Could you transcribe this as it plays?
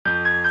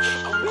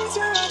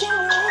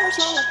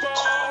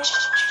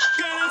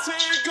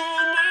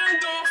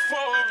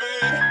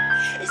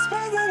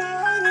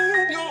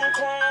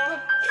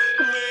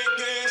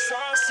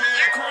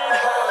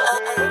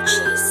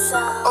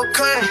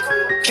Okay,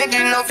 can't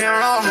do nothing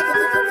wrong.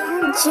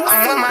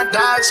 I'm with my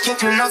dogs, can't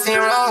do nothing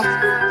wrong.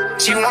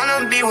 She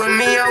wanna be with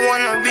me, I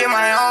wanna be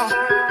my own.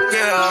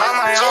 Yeah, on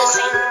my own.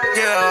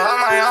 Yeah, on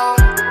my own.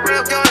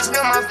 Real guns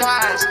fill my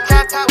pies.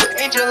 Top with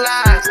angel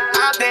eyes.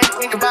 I've been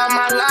thinking about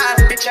my life,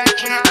 bitch, I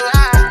cannot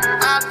lie.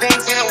 I've been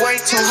getting way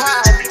too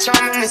high, bitch,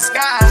 I'm in the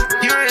sky.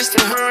 You risk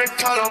the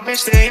hurricane,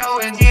 bitch, they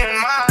always getting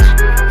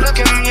mine. Look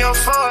at me, your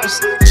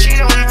force. She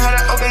don't know how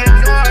to open the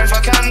door.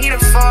 Fuck, I need a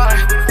far.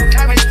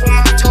 That bitch put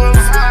my toe in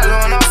fire,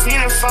 and I'm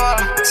feeling far.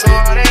 So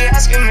are they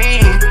asking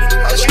me,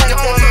 what you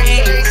doing with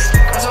me?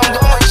 Cause I'm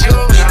doing with you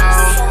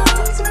now.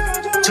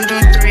 2 to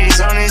 3's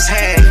on his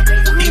head.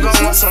 You gon'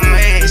 want some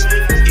maize.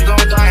 You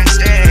gon' die and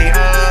stay.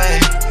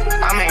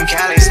 I'm in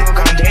Cali, smoke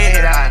on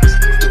dead eyes.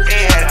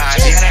 Dead eyes,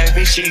 yeah, that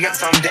bitch, she got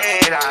some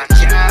dead eyes.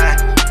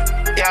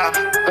 Yeah,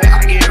 but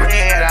I get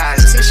red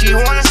eyes. Said she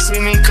wanna see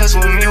me, cause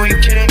with me we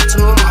getting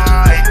too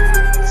high.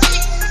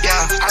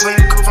 Yeah, I've been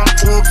a cool from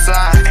too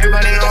fly.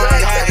 Everybody know that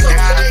guy.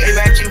 Hey,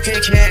 back you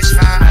can catch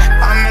fine.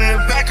 I'm in the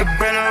back of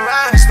Brennan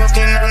Ryan,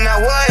 smoking on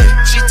that wood.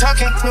 She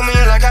talking to me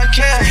like I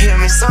can't hear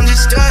me,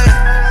 misunderstood.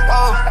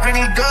 Oh,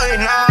 everything good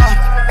now,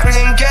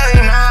 everything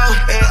good now.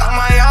 Hey, on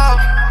my own,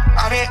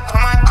 I mean on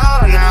my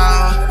own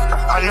now.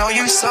 I know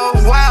you so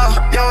well,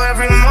 yo,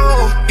 every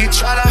move. You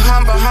try to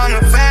hunt behind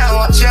the veil,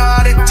 watch your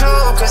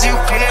attitude, cause you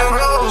getting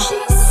rude.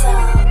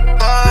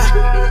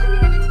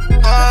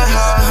 I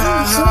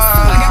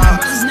got my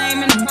brother's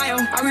name in the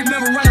bio. I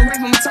remember running away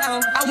from the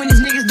title. I win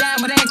these niggas down,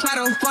 but they ain't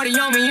Claro. 40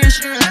 on me,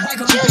 insurance. Like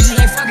a bitch,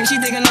 they fucking. She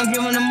thinking I'm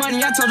giving her money.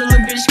 I told her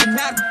little bitch get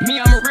out.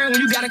 Me, I'm a real one.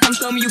 You gotta come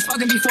show me you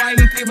fucking before I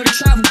even pay for the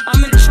travel.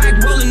 I'm in the track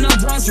rolling up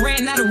drums,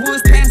 ran out of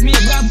woods, past me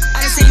a rubber.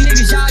 I done seen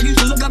niggas y'all used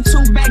to look up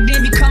to back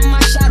then become my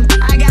shadow.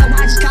 I got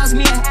watches cost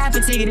me a half a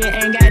ticket. It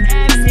ain't got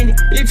diamonds in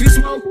it. If you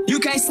smoke, you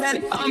can't sell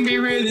it. I'm be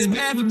real, it's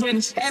bad for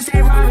business.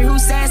 F.A. Rari, who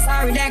said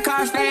sorry? That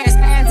car fast,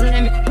 past the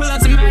limit. Pull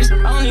up to match.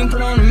 I don't even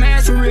put on the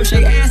mask for real.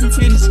 Shake ass and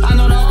titties. I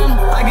know the owner.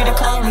 I get a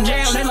call from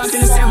jail. They locked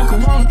in the cell with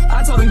Corona.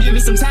 I told them give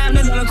it some time.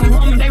 They let them come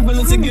home and they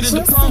willing to get a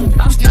diploma.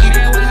 I'm still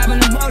mad what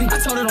happened to Brody. I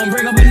told her don't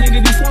bring up a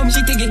nigga before me.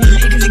 She thinking he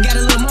lit cause he got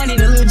a little money.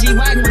 The little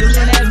G-Wagon with a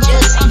little ass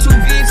vote. I'm too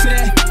big for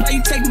that. Why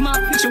you taking my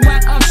picture?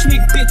 Why I'm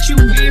sneak, bitch? You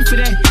big for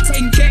that.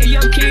 Taking care of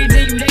your kids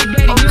and you they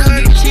better. You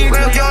don't get shit.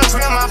 Real guns,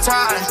 real my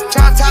ties.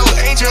 Top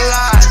with angel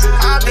eyes.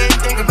 I've been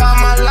thinking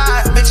about my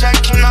life, bitch, I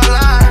cannot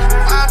lie.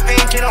 I've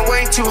been getting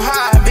way too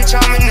high, bitch,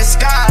 I'm in the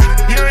sky.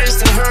 You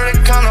risk the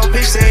hurricane,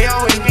 bitch, they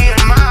always be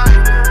in mine.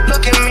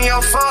 Look at me,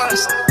 your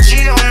force.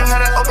 She don't know how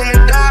to open the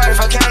door.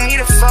 If I can't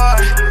need a far.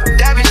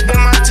 That bitch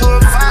been my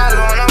tour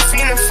follow, and I'm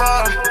feeling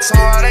far. So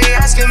are they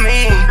asking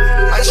me,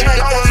 what you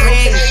done with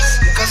me?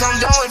 Cause I'm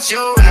done with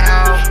you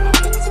now.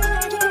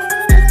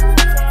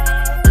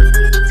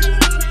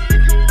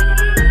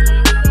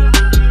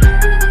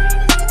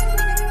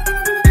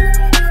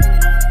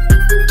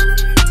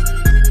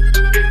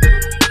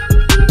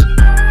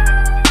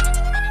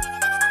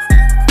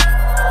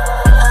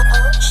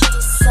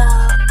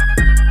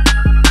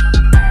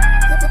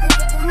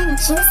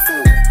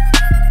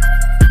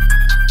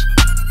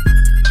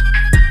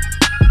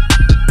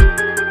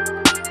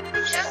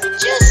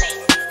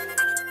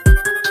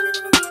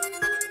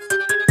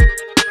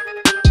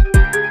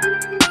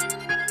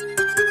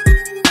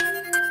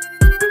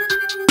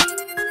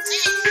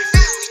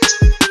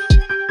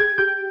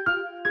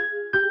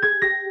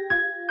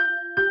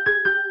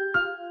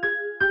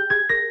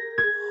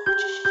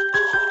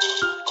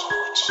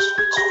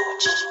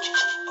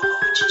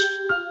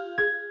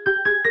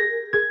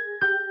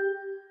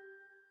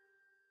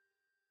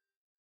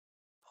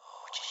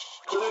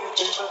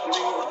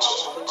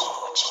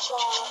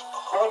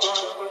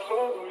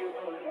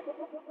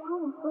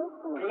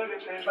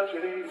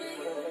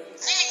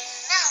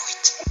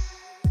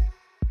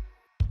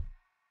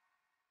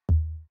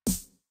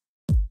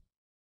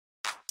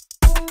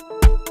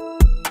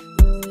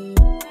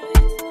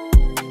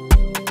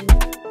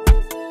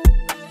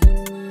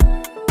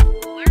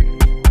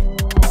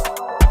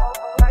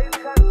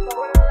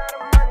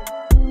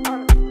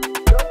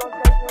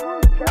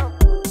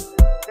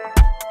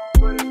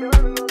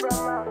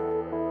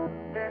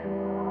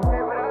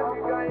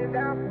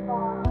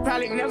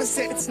 Probably never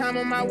set the time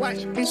on my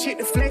watch. This shit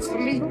the flex for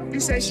me. You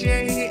say she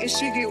ain't here and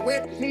she get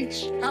wet with me.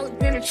 I was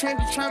in the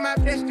trenches trying my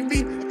best to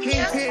be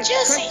kingpin.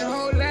 Cut the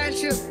whole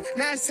last year.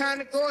 Now it's time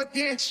to go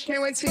again.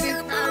 Can't wait till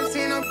this time.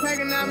 Seeing I'm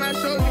packing out my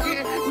shows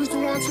again. Used to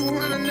want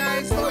 200, now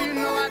it's 4. You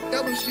know I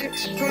double shit.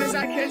 Soon as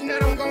I catch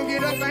that, I'm gon'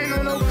 get up. I ain't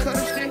on no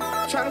cutter shit.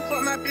 Try to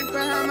fuck my bitch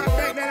behind my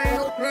back. That ain't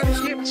no brother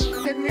shit.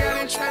 Take me out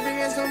and trapping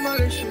in some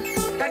other shit.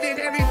 I did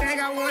everything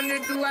I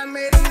wanted to do. I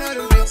made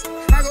another list.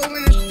 I go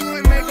in the studio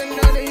and make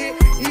another hit.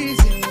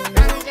 Easy.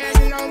 Now they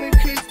dancing on me,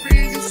 Chris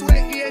Breezy,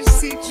 sweat,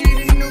 ESCG,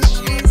 the new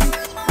cheesy.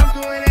 I'm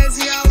doing as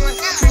I want,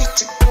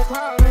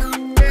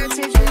 crawling. Pay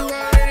attention, you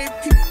already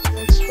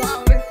peeping,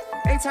 crawling.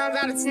 8 times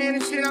out of 10,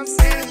 the shit I'm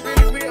saying is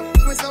really real.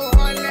 Went so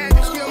hard last,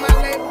 you kill my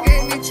label,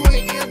 gave me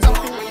 20 M's, I'm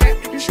cool with that.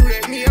 You shoot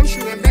at me, I'm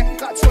shooting back.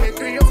 Got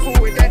 23, you're cool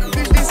with that.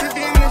 Bitch, this a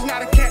demon, it's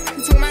not a cat.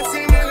 You took my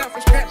team and left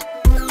for scratch.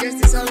 Guess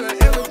this all the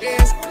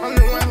evidence.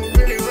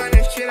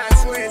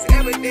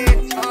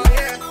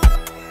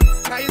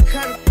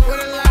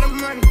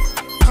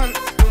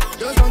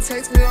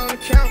 take too long to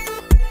count.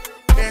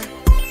 Yeah,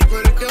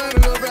 put a gun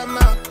in Lil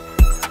mouth.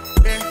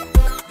 Yeah,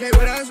 play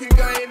with us, we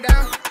going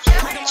down.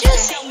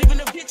 Leaving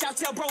the bitch, I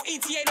tell bro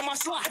ETA to my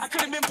slot. I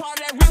could've been part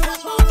of that real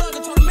life, my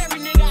brother told him every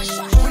nigga I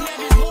shot. We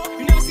never is more,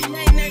 you never see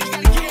main names,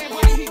 gotta get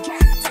everybody he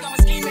got. Take off my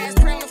ski mask,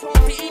 pray on the phone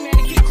for E-man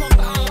to get close to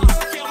Allah.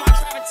 Fail my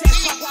driver test,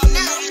 pop out in the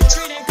middle of the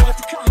street and got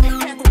the car.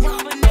 Had to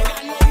rob a nigga,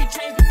 I know he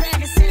changed the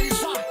bag and said it's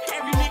hot.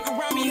 Every nigga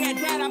around me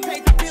had died, I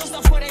paid the bills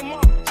up for they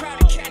mom. Try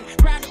to cat,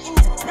 ride the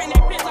ooze, spin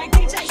that bitch like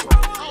DJ.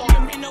 I don't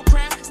commit no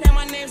crime, stand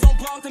my name's on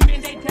blogs and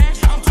men they dash.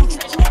 I'm too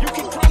trash, you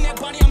can claim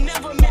that buddy, I'm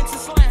never meant to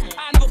slime.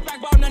 I never back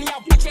about none of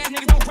y'all bitch ass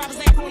niggas, don't rappers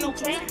ain't doing no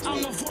crime.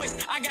 I'm the voice,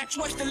 I got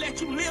choice to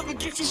let you live and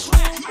get you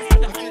slammed. I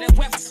had 100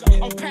 weapons,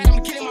 on pad, I'ma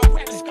get in my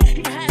weapons.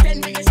 You can have that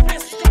nigga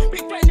expensive,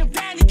 big bang them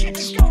down to get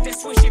you. That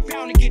switch shit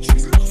bound to get you,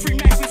 free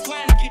max is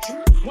flying to get you.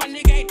 One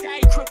nigga ain't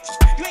dying crippled,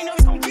 you ain't know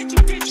he's gonna get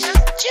you, did you?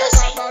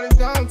 I bought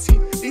his own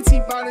team,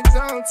 DT bought his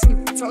own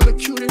team. Told the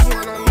cutest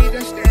one on me,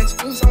 that's the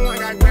excuse. Someone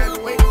got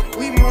graduated.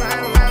 We be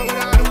riding around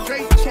with all them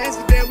Drake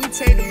chances that we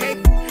take to make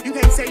it. You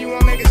can't say you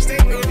won't make a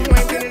statement if you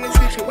ain't been in this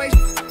situation.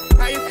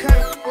 How you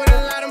cut with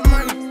a lot of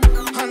money?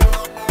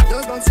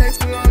 Those don't take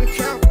too long to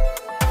count.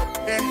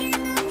 Yeah,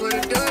 put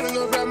a gun in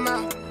Lil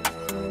mouth.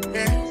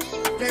 Yeah,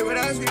 play with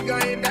us, we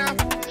going down.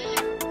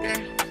 Yeah.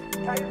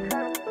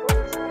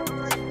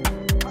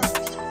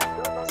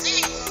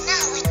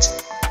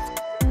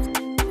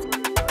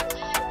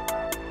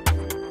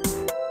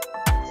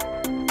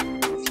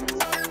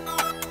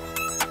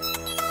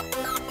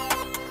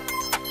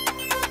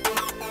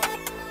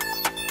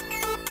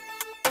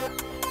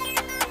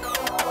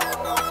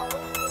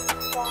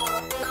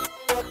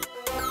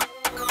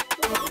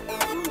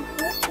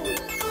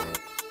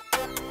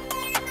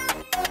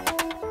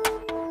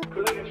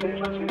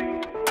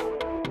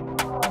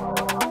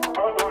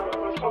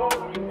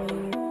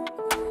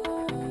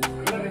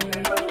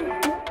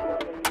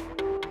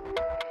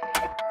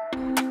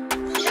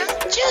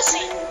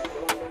 Juicy.